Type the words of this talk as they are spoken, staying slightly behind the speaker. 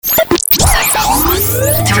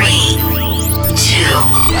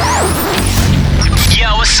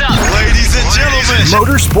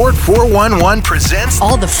Motorsport 411 presents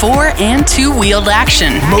all the four- and two-wheeled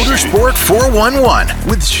action. Motorsport 411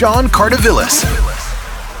 with Sean Cardavillis.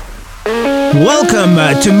 Welcome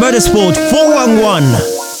to Motorsport 411,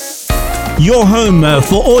 your home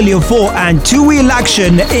for all your four- and two-wheel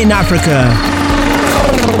action in Africa.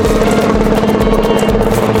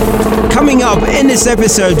 Coming up in this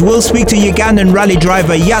episode, we'll speak to Ugandan rally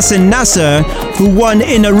driver Yasin Nasser, who won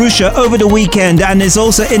in Arusha over the weekend and is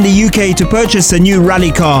also in the UK to purchase a new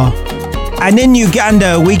rally car. And in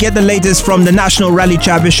Uganda, we get the latest from the National Rally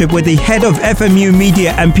Championship with the head of FMU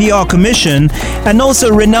Media and PR Commission and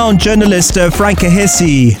also renowned journalist Frank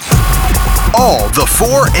Kahesi. All the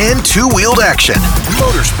four- and two-wheeled action.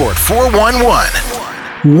 Motorsport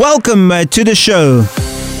 411. Welcome to the show.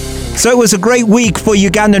 So it was a great week for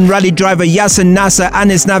Ugandan rally driver Yasin Nasser and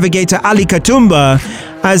his navigator Ali Katumba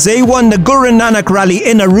as they won the Guru Nanak rally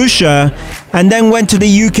in Arusha and then went to the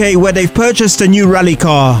UK where they've purchased a new rally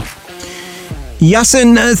car.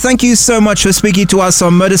 Yasin, thank you so much for speaking to us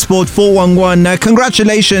on Motorsport 411.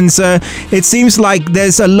 Congratulations. It seems like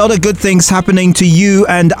there's a lot of good things happening to you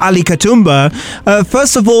and Ali Katumba.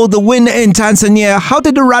 First of all, the win in Tanzania. How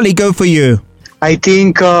did the rally go for you? I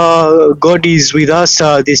think God is with us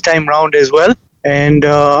this time round as well. And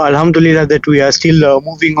Alhamdulillah that we are still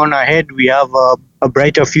moving on ahead. We have a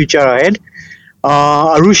brighter future ahead.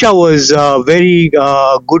 Arusha was very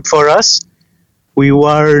good for us. We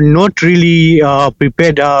were not really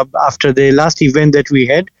prepared after the last event that we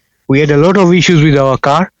had. We had a lot of issues with our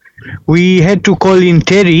car. We had to call in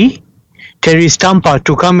Terry Stamper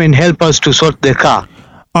to come and help us to sort the car.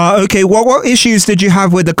 Okay, what issues did you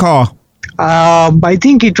have with the car? I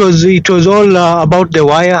think it was all about the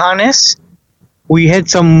wire harness. We had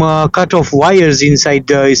some cut off wires inside,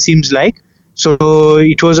 it seems like. So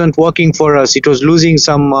it wasn't working for us. It was losing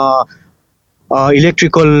some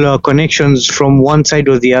electrical connections from one side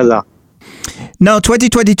or the other. Now,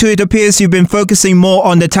 2022, it appears you've been focusing more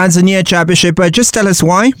on the Tanzania Championship. Just tell us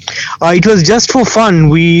why. It was just for fun.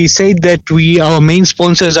 We said that our main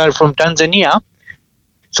sponsors are from Tanzania.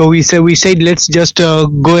 So we said let's just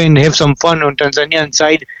go and have some fun on Tanzanian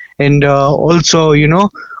side and also,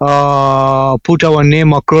 put our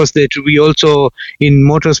name across that we also in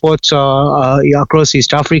motorsports across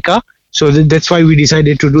East Africa. So that's why we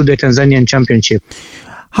decided to do the Tanzanian Championship.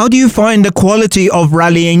 How do you find the quality of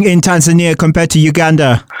rallying in Tanzania compared to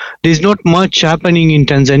Uganda? There's not much happening in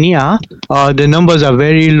Tanzania. The numbers are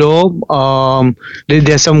very low.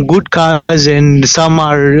 There are some good cars and some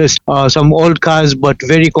are some old cars, but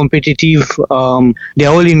very competitive. They're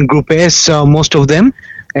all in Group S, most of them.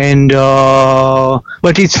 And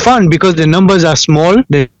but it's fun because the numbers are small.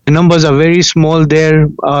 The numbers are very small there.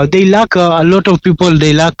 They lack a lot of people.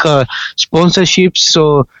 They lack sponsorships,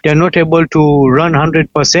 so they're not able to run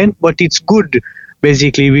 100%. But it's good.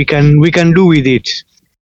 Basically, we can do with it.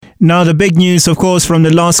 Now, the big news, of course, from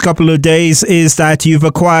the last couple of days is that you've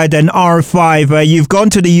acquired an R5. You've gone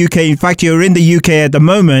to the UK. In fact, you're in the UK at the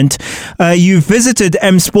moment. You've visited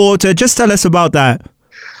M Sport. Just tell us about that.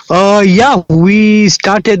 We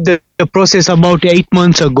started the process about 8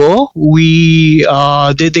 months ago. The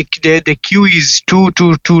queue is too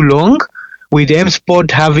long, with M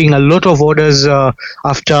Sport having a lot of orders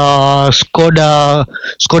after Skoda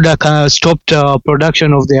stopped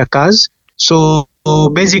production of their cars. So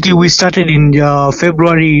basically, we started in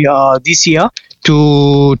February this year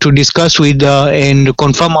to discuss with and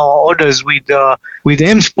confirm our orders with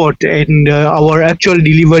M Sport, and our actual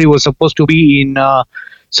delivery was supposed to be in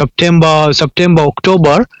September,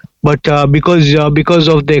 October, but because of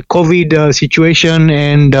the COVID situation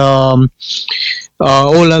and all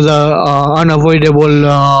other unavoidable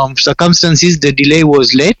circumstances, the delay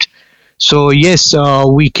was late. So yes,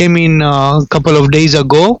 we came in a couple of days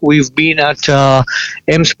ago. We've been at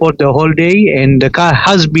M Sport the whole day, and the car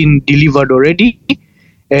has been delivered already.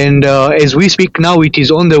 And as we speak now, it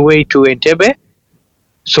is on the way to Entebbe.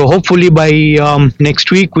 So hopefully by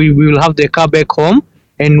next week, we will have the car back home.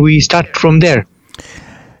 And we start from there.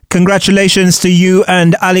 Congratulations to you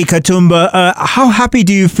and Ali Katumba. How happy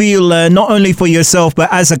do you feel, not only for yourself, but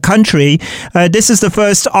as a country? This is the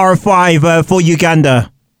first R5 for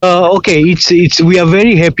Uganda. We are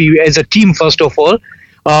very happy as a team, first of all.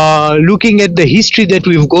 Looking at the history that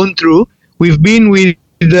we've gone through, we've been with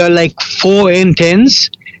 4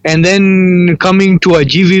 N10s and then coming to a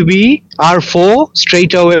GVB R4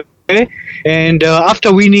 straight away. And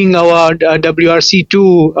after winning our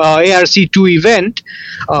WRC2 ARC2 event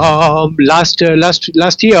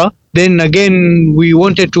last year, then again we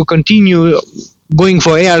wanted to continue going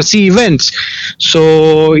for ARC events.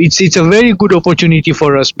 So it's a very good opportunity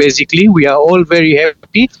for us. Basically, we are all very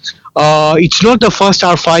happy. It's not the first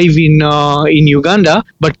R5 in Uganda,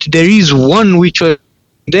 but there is one which was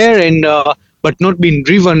there and but not been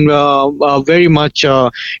driven very much.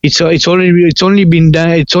 It's only been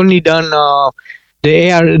done. It's only done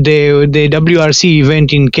the WRC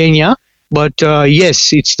event in Kenya. But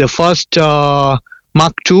yes, it's the first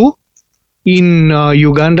Mark II in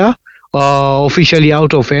Uganda, officially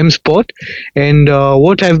out of M Sport. And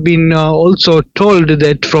what I've been also told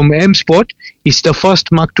that from M Sport, it's the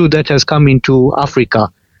first Mark II that has come into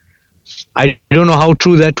Africa. I don't know how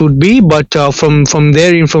true that would be, but from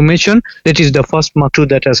their information, that is the first Mark II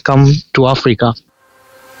that has come to Africa.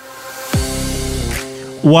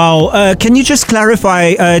 Wow. Can you just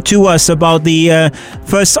clarify to us about the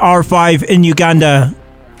first R5 in Uganda?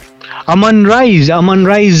 Aman Rais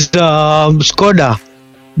Skoda,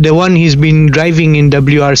 the one he's been driving in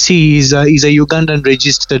WRC, is a Ugandan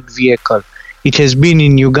registered vehicle. It has been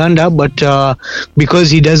in Uganda, but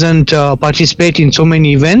because he doesn't participate in so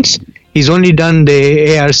many events, he's only done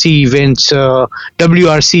the ARC events,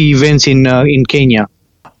 WRC events in Kenya.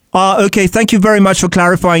 Okay, thank you very much for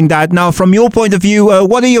clarifying that. Now, from your point of view,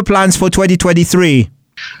 what are your plans for 2023?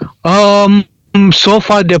 So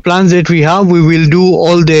far, the plans that we have, we will do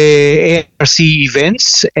all the ARC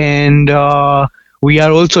events, and we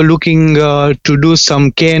are also looking to do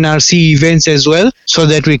some KNRC events as well, so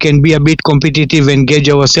that we can be a bit competitive and gauge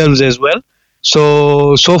ourselves as well.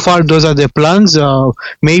 So far, those are the plans.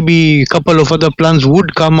 Maybe a couple of other plans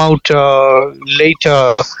would come out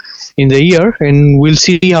later in the year, and we'll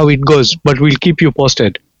see how it goes, but we'll keep you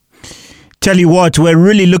posted. Tell you what, we're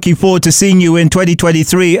really looking forward to seeing you in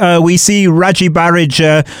 2023. We see Raji Barrage,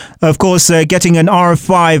 of course, getting an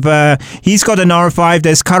R5. He's got an R5.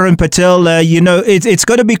 There's Karan Patel. It's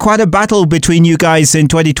going to be quite a battle between you guys in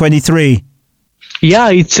 2023. Yeah,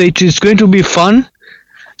 it's going to be fun.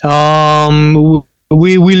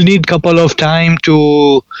 We will need a couple of time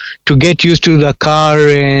to get used to the car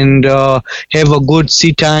and have a good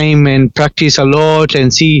seat time and practice a lot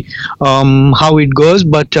and see how it goes.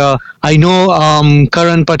 But I know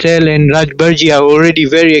Karan Patel and Raj Berji are already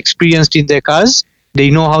very experienced in their cars. They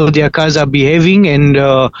know how their cars are behaving, and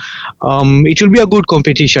it will be a good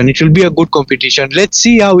competition. Let's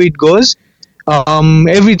see how it goes.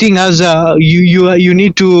 Everything has you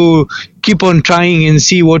need to keep on trying and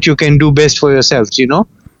see what you can do best for yourselves,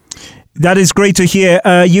 That is great to hear.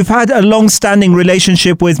 You've had a long-standing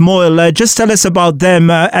relationship with Moyle. Just tell us about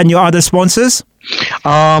them and your other sponsors.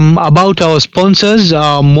 About our sponsors,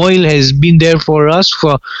 Moyle has been there for us.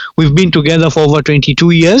 We've been together for over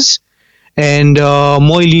 22 years. And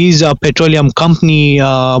Moyle is a petroleum company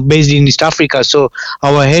based in East Africa. So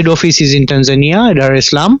our head office is in Tanzania, Dar es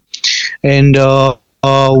Salaam. And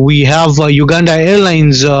we have Uganda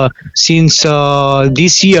Airlines since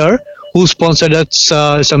this year, who sponsored us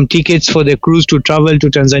some tickets for the cruise to travel to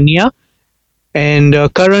Tanzania. And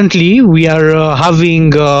currently we are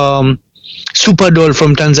having Superdol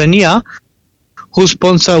from Tanzania,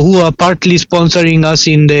 who are partly sponsoring us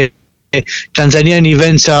in the Tanzanian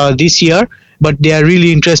events this year, but they are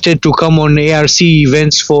really interested to come on ARC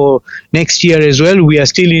events for next year as well. We are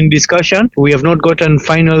still in discussion. We have not gotten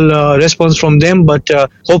final response from them, but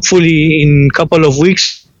hopefully in a couple of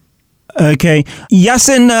weeks. Okay.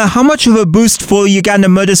 Yasin, how much of a boost for Uganda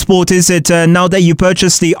Motorsport is it now that you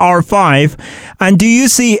purchased the R5? And do you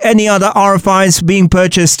see any other R5s being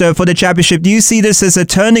purchased for the championship? Do you see this as a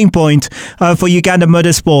turning point for Uganda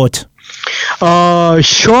Motorsport?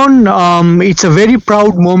 Sean, it's a very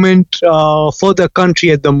proud moment for the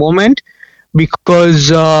country at the moment,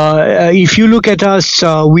 because if you look at us,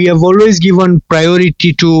 we have always given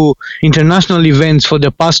priority to international events for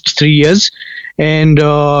the past 3 years. And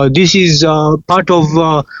this is part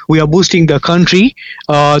of, we are boosting the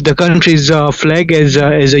country's flag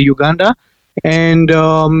as a Uganda. And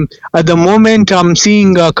at the moment, I'm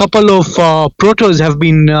seeing a couple of protos have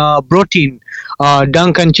been brought in.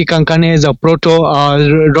 Duncan Chikankane has a proto,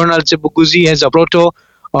 Ronald Sebuguzi has a proto,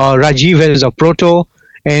 Rajiv has a proto,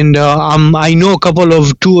 and I know a couple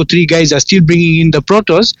of 2 or 3 guys are still bringing in the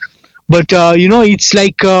protos. But it's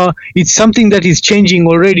like it's something that is changing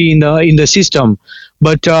already in the system.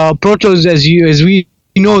 But protos, as we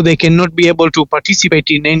know, they cannot be able to participate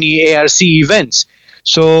in any ARC events.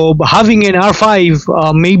 So having an R5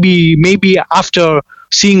 maybe after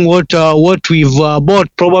seeing what we've bought.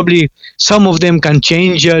 Probably some of them can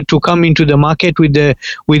change to come into the market with the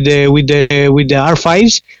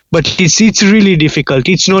R5s, but it's really difficult.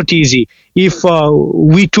 It's not easy. If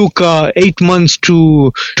we took 8 months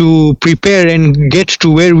to prepare and get to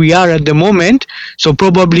where we are at the moment, so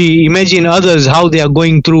probably imagine others how they are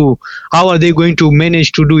going through. How are they going to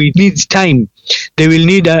manage to do it? It needs time. They will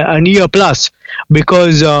need an year plus,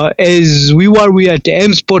 because as we were at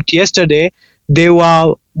M Sport yesterday, they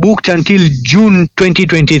were booked until June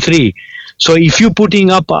 2023. So if you're putting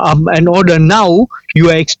up an order now, you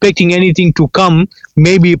are expecting anything to come,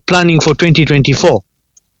 maybe planning for 2024.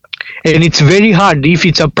 And it's very hard if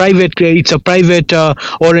it's a private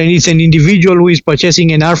or it's an individual who is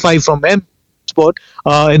purchasing an R5 from M Sport.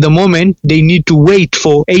 At the moment, they need to wait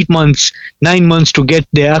for 8 months, 9 months to get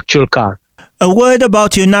their actual car. A word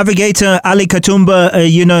about your navigator, Ali Katumba.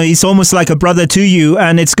 He's almost like a brother to you,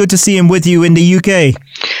 and it's good to see him with you in the UK.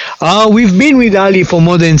 We've been with Ali for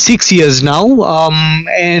more than 6 years now,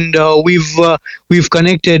 and we've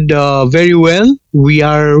connected very well. We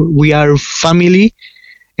are family,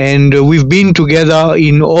 and we've been together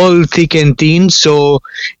in all thick and thin. So,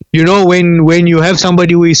 when you have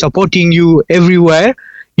somebody who is supporting you everywhere,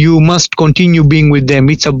 you must continue being with them.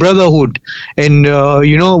 It's a brotherhood, and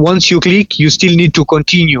once you click, you still need to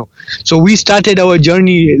continue. So we started our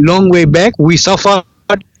journey long way back. We suffered.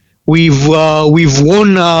 We've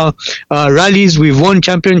won rallies, we've won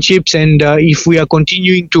championships, and if we are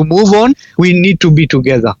continuing to move on, we need to be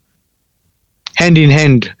together, hand in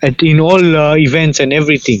hand, in all events and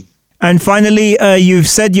everything. And finally, you've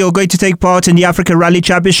said you're going to take part in the Africa Rally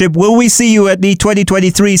Championship. Will we see you at the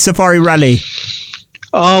 2023 Safari Rally?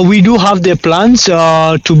 We do have the plans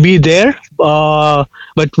to be there, but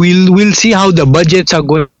we'll see how the budgets are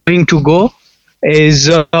going to go.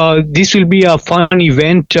 This will be a fun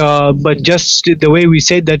event, but just the way we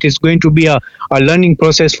said that it's going to be a learning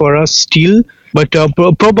process for us still. But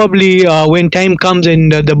probably when time comes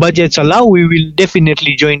and the budgets allow, we will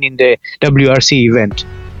definitely join in the WRC event.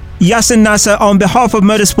 Yassin Nasser, on behalf of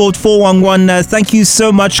Motorsport 411, thank you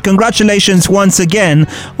so much. Congratulations once again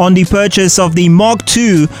on the purchase of the Mark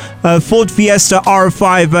II Ford Fiesta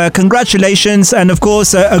R5. Congratulations, and of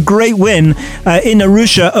course a great win in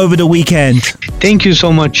Arusha over the weekend. Thank you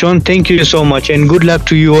so much, Sean. Thank you so much, and good luck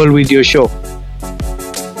to you all with your show.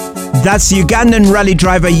 That's Ugandan rally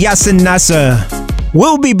driver Yassin Nasser.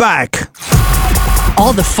 We'll be back.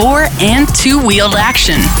 All the 4 and 2-wheeled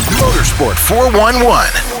action. Motorsport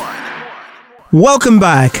 411. Welcome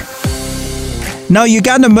back. Now,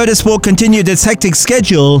 Uganda Motorsport continued its hectic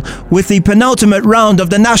schedule with the penultimate round of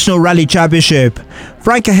the National Rally Championship.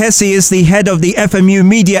 Frank Kahesi is the head of the FMU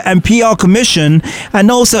Media and PR Commission and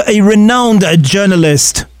also a renowned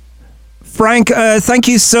journalist. Frank, thank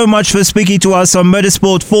you so much for speaking to us on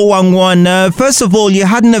Motorsport 411. First of all, you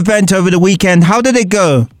had an event over the weekend. How did it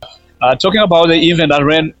go? Talking about the event that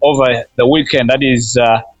ran over the weekend, that is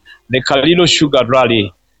the Kalilo Sugar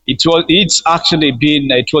Rally. It was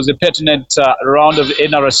a pertinent round of the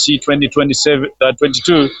NRC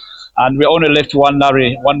 2022, and we only left one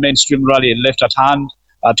mainstream rally left at hand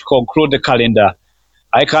to conclude the calendar.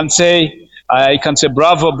 I can say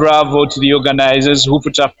bravo to the organizers who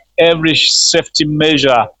put up every safety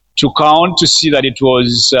measure to count to see that it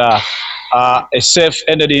was a safe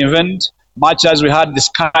end of the event. Much as we had the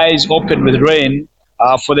skies open with rain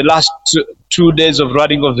for the last 2 days of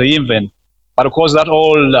running of the event. But of course, that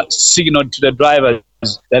all signaled to the drivers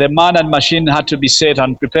that a man and machine had to be set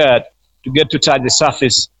and prepared to get to touch the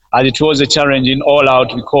surface, as it was a challenge in all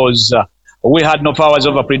out, because we had no powers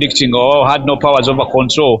over predicting or had no powers over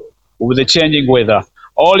control with the changing weather.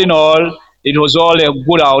 All in all, it was all a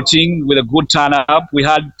good outing with a good turn-up. We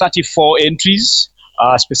had 34 entries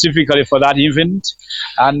specifically for that event,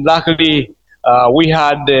 and luckily we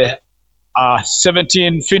had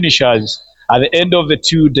 17 finishers at the end of the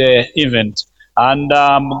 2-day event. And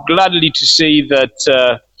I'm gladly to say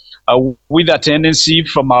that with a tendency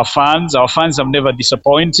from our fans have never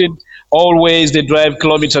disappointed. Always they drive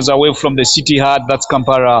kilometers away from the city heart, that's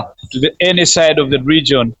Kampala, to any side of the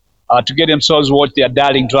region to get themselves what their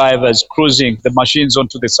darling drivers cruising the machines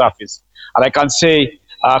onto the surface. And I can say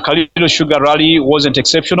Kalilo Sugar Rally wasn't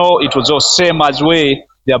exceptional. It was the same as way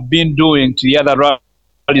they have been doing to the other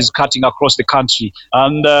rallies cutting across the country.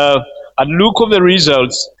 And look of the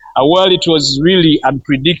results, well, it was really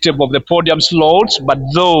unpredictable, the podium slots, but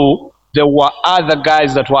though there were other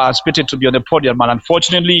guys that were expected to be on the podium, and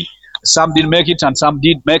unfortunately, some didn't make it and some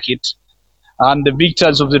did make it. And the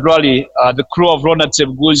victors of the rally, the crew of Ronald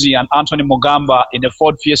Sebguzi and Anthony Mogamba in the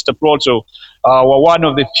Ford Fiesta Proto, were one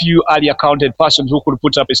of the few early accounted persons who could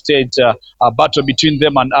put up a stage battle between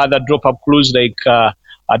them and other drop-up crews like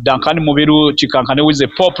Duncan Mubiru Chikankane, who is a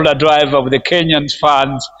popular driver with the Kenyan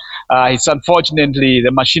fans. It's unfortunately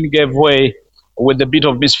the machine gave way with a bit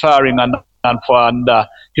of misfiring and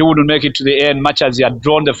he wouldn't make it to the end, much as he had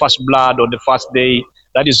drawn the first blood on the first day.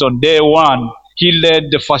 That is on day one. He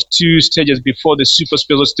led the first two stages before the super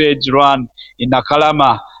special stage run in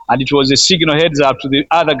Nakalama, and it was a signal heads up to the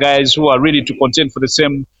other guys who are ready to contend for the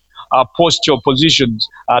same posture positions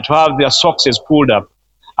to have their success pulled up.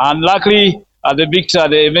 And luckily,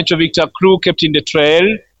 the eventual victor crew kept in the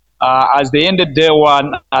trail as they ended day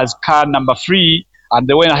one as car number 3, and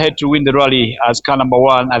they went ahead to win the rally as car number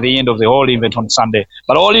 1 at the end of the whole event on Sunday.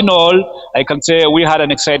 But all in all, I can say we had an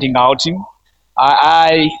exciting outing.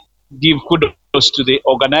 I give kudos to the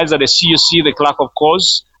organizer, the CUC, the clerk of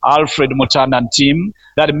course, Alfred Mutanda and team,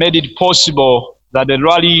 that made it possible that the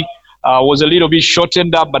rally was a little bit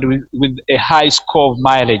shortened up, but with a high score of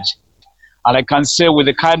mileage. And I can say with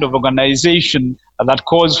the kind of organization that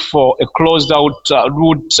calls for a closed-out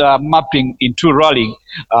route mapping into rally,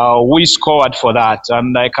 we scored for that.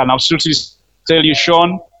 And I can absolutely tell you,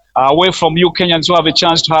 Sean, away from you Kenyans who have a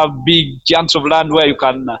chance to have big chunks of land where you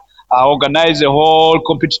can organize the whole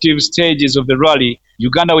competitive stages of the rally,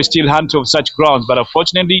 Uganda will still hunt of such grounds. But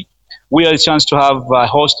unfortunately, we had a chance to have a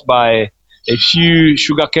host by a few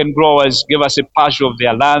sugarcane growers, give us a patch of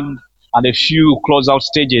their land and a few close-out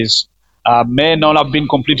stages. May not have been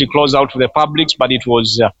completely closed out to the public, but it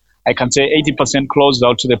was, I can say, 80% closed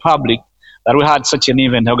out to the public, that we had such an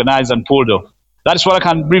event organized and pulled off. That's what I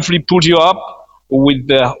can briefly put you up with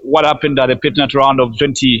what happened at the Petnat round of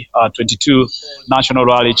 2022 National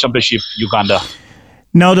Rally Championship Uganda.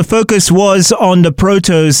 Now, the focus was on the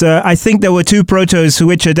protos. I think there were 2 protos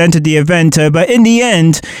which had entered the event, but in the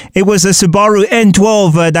end, it was a Subaru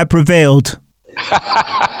N12 that prevailed.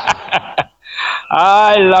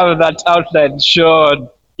 I love that outline, Sean.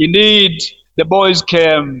 Indeed, the boys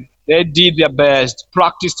came, they did their best,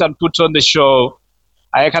 practiced and put on the show.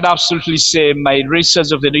 I can absolutely say my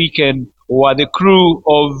racers of the weekend were the crew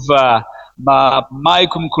of Mike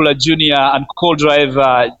Mkula Jr. and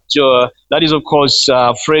co-driver Joe, that is of course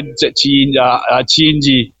Fred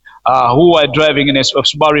Chinji, who were driving in a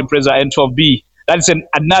Subaru Impreza N12B. That's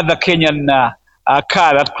another Kenyan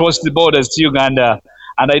car that crossed the borders to Uganda.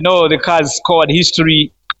 And I know the cars scored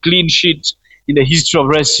history, clean sheet in the history of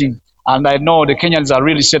racing. And I know the Kenyans are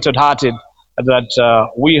really settled-hearted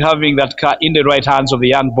that we're having that car in the right hands of the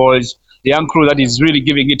young boys, the young crew that is really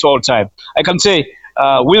giving it all time. I can say,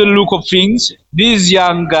 with the look of things, these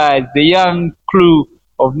young guys, the young crew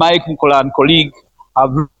of Mike Mukola and colleague,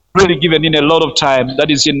 have really given in a lot of time.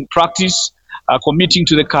 That is in practice, committing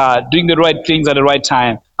to the car, doing the right things at the right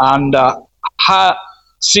time, and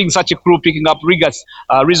seeing such a crew picking up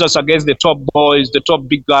results against the top boys, the top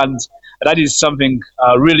big guns, that is something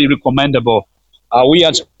really recommendable. We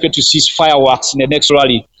expect to see fireworks in the next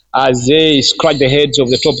rally as they scratch the heads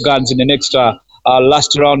of the top guns in the next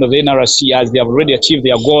last round of the NRC, as they have already achieved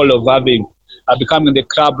their goal of having becoming the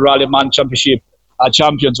Club Rallyman Championship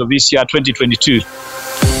champions of this year, 2022.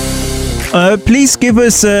 Please give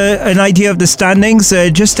us an idea of the standings.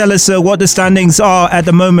 Just tell us what the standings are at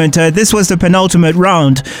the moment. This was the penultimate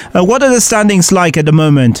round. What are the standings like at the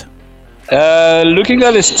moment? Looking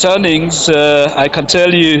at the standings, I can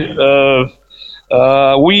tell you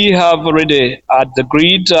we have already at the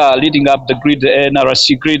grid, leading up the grid, the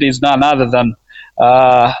NRC grid is none other than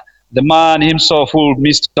the man himself who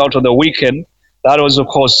missed out on the weekend. That was, of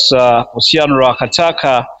course, Oceano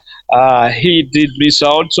Rakataka. He did miss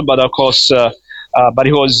out, but of course, but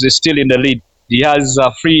he was still in the lead. He has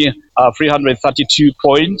 332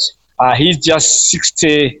 points. He's just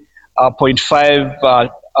 60.5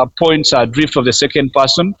 points drift of the second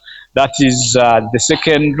person. That is the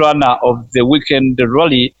second runner of the weekend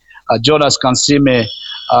rally, Jonas Kansime.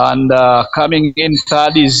 And coming in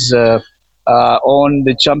third is on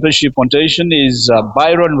the championship contention is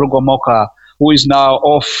Byron Rugomoka, who is now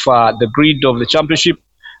off the grid of the championship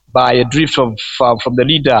by a drift of from the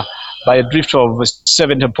leader by a drift of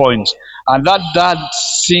 70 points. And that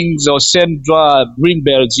sings or sends ring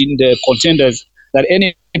bells in the contenders that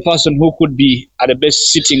any person who could be at the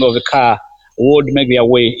best sitting of the car would make their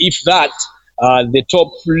way. If that, the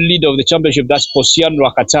top leader of the championship, that's Posian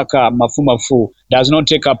Rakataka Mafumafu, does not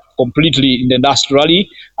take up completely in the last rally.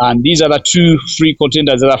 And these are the 2 free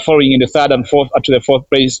contenders that are following in the third and fourth up to the fourth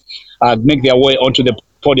place, make their way onto the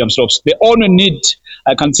podium slopes. They only need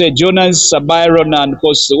I can say Jonas, Byron, and of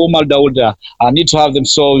course Umar Dauda need to have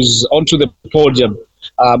themselves onto the podium.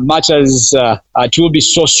 Much as it will be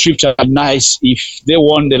so strict and nice if they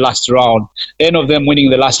won the last round. Any of them winning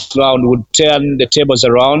the last round would turn the tables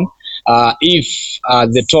around. If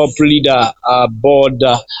the top leader board,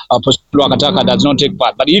 Wakataka, does not take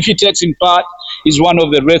part. But if he takes in part, he's one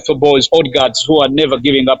of the Retho boys, old guards, who are never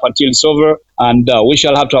giving up until it's over. And we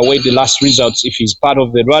shall have to await the last results if he's part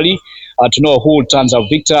of the rally to know who turns out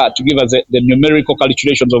victor, to give us the numerical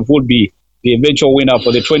calculations of who will be the eventual winner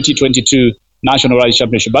for the 2022 National Rally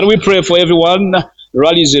Championship. But we pray for everyone.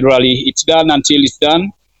 Rally is a rally. It's done until it's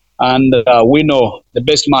done. And we know the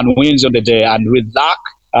best man wins on the day. And with luck,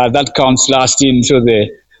 that counts last into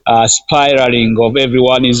the spiraling of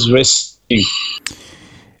everyone is racing.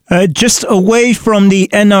 Just away from the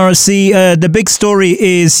NRC, the big story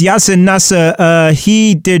is Yasin Nasser.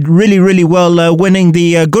 He did really, really well winning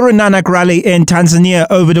the Guru Nanak Rally in Tanzania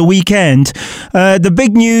over the weekend. The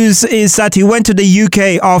big news is that he went to the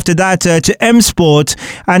UK after that to M Sport,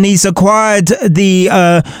 and he's acquired the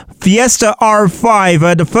Fiesta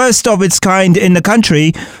R5, the first of its kind in the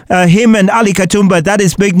country. Him and Ali Katumba, that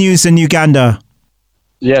is big news in Uganda.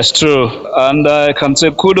 Yes, true. And I can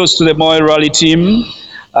say kudos to the Moi Rally team.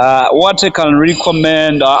 What I can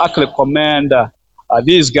recommend, actually commend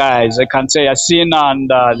these guys, I can say Yasin and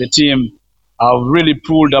the team have really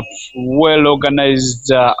pulled up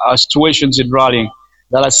well-organized situations in rallying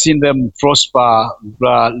that have seen them prosper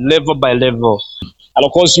level by level. And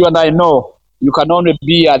of course, you and I know you can only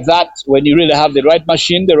be at that when you really have the right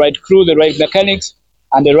machine, the right crew, the right mechanics,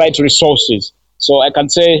 and the right resources. So I can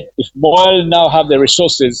say if Moyle now have the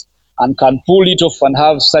resources and can pull it off and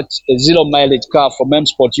have such a zero mileage car from M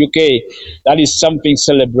Sport UK, that is something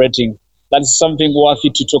celebrating. That is something worthy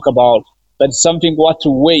to talk about. That's something worth to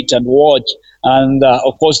wait and watch. And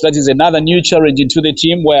of course, that is another new challenge into the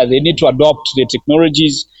team where they need to adopt the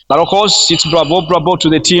technologies. But of course, it's bravo to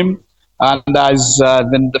the team. And as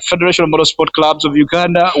the Federation of Motorsport Clubs of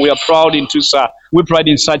Uganda, we are proud we pride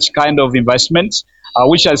in such kind of investments,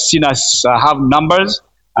 which has seen us have numbers.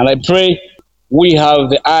 And I pray we have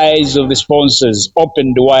the eyes of the sponsors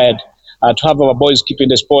opened wide to have our boys keeping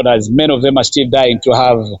the sport, as many of them are still dying to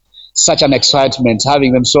have such an excitement,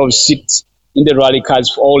 having themselves sit in the rally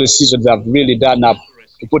cars for all the seasons they've really done up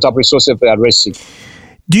to put up resources for their racing.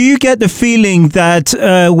 Do you get the feeling that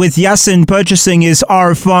with Yasin purchasing his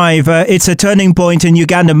R5, it's a turning point in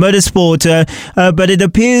Uganda motorsport? But it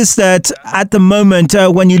appears that at the moment,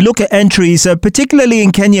 when you look at entries, particularly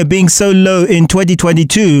in Kenya being so low in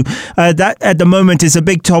 2022, that at the moment is a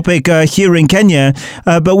big topic here in Kenya.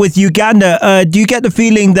 But with Uganda, do you get the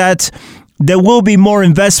feeling that there will be more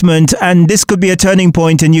investment and this could be a turning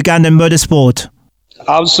point in Ugandan motorsport?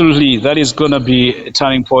 Absolutely, that is going to be a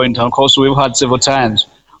turning point. And of course, we've had several times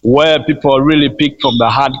where people really pick from the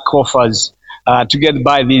hard coffers to get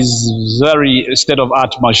by these very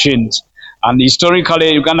state-of-art machines. And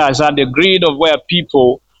historically, Uganda has had a grid of where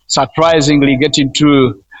people surprisingly get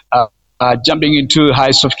into jumping into high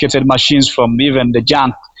sophisticated machines from even the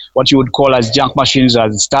junk, what you would call as junk machines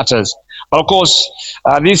as starters. But of course,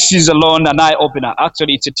 this is alone an eye-opener.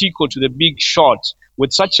 Actually, it's a tickle to the big shot.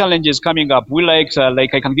 With such challenges coming up, we like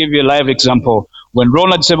I can give you a live example. When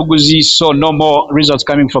Ronald Sebuguzi saw no more results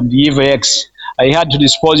coming from the Evo X, he had to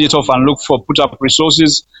dispose it off and put up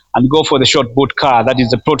resources and go for the short boot car. That is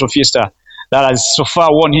the Proto Fiesta that has so far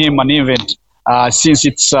won him an event since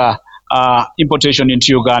its importation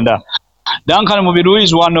into Uganda. Duncan Mubiru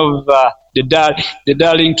is one of the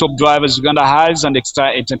darling top drivers Uganda has, and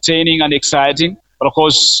entertaining and exciting. But of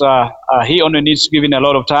course, he only needs to give in a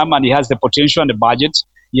lot of time, and he has the potential and the budget.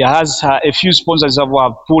 He has a few sponsors who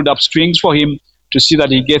have pulled up strings for him to see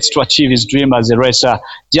that he gets to achieve his dream as a racer,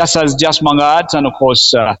 just as Jas Mangat and of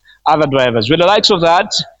course other drivers. With the likes of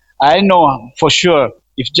that, I know for sure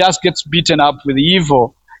if Jas gets beaten up with the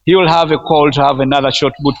Evo, he will have a call to have another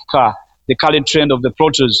short boot car, the current trend of the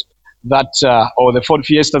Protos or the Ford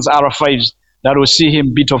Fiestas R5s that will see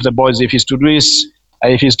him beat off the boys if he's to do this.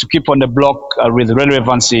 If he's to keep on the block with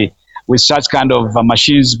relevancy, with such kind of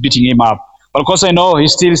machines beating him up. But of course, I know he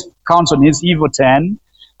still counts on his Evo 10,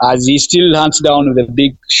 as he still hunts down with the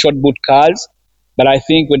big short boot cars. But I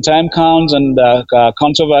think when time counts and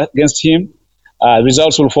counts over against him,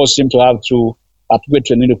 results will force him to have to upgrade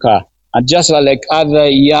to a new car. And just like other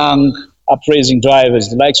young, upraising drivers,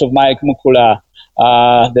 the likes of Mike Mukula,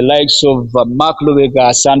 the likes of Mark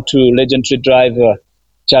Lubega, Santu, legendary driver,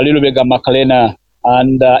 Charlie Lubega Makalena,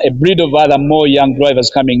 and a breed of other more young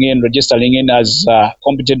drivers coming in, registering in as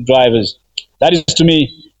competent drivers. That is, to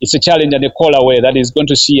me, it's a challenge and a call away that is going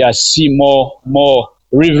to see us see more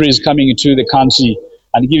referees coming into the country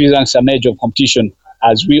and give his ranks an edge of competition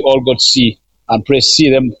as we all got to see and see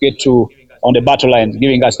them get to on the battle line,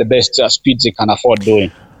 giving us the best speeds they can afford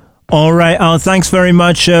doing. All right. Thanks very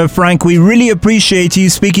much, Frank. We really appreciate you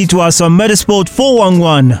speaking to us on Motorsport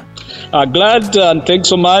 411. Glad and thanks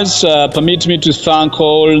so much. Permit me to thank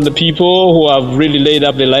all the people who have really laid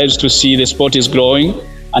up their lives to see the sport is growing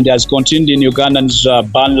and has continued in Ugandan's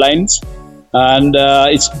ban lines. And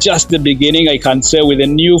it's just the beginning, I can say, with the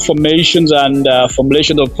new formations and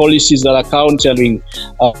formulation of policies that are countering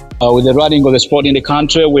with the running of the sport in the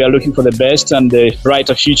country. We are looking for the best and the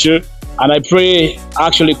brighter future. And I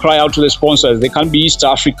cry out to the sponsors. They can be East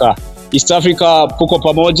Africa. East Africa, Puko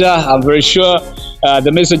Pamoja. I'm very sure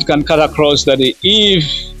the message can cut across that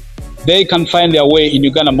if they can find their way in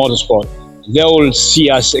Uganda motorsport, they will see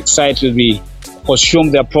us excitedly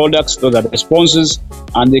consume their products, those are the sponsors,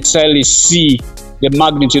 and excitedly see the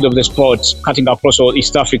magnitude of the sport cutting across all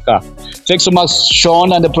East Africa. Thanks so much,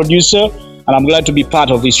 Sean and the producer, and I'm glad to be part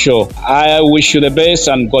of this show. I wish you the best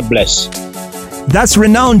and God bless. That's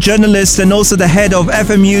renowned journalist and also the head of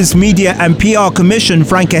FMU's Media and PR Commission,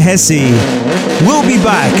 Frank Ehesi. We'll be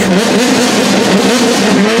back.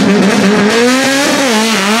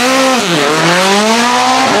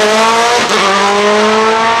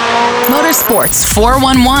 Motorsports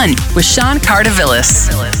 411 with Sean Cardavillis.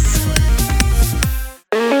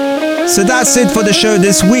 So that's it for the show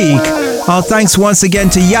this week. Our thanks once again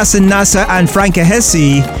to Yasin Nasser and Frank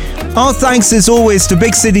Ehesi. Our thanks as always to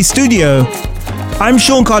Big City Studio. I'm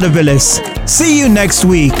Sean Cardavillis. See you next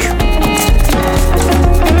week.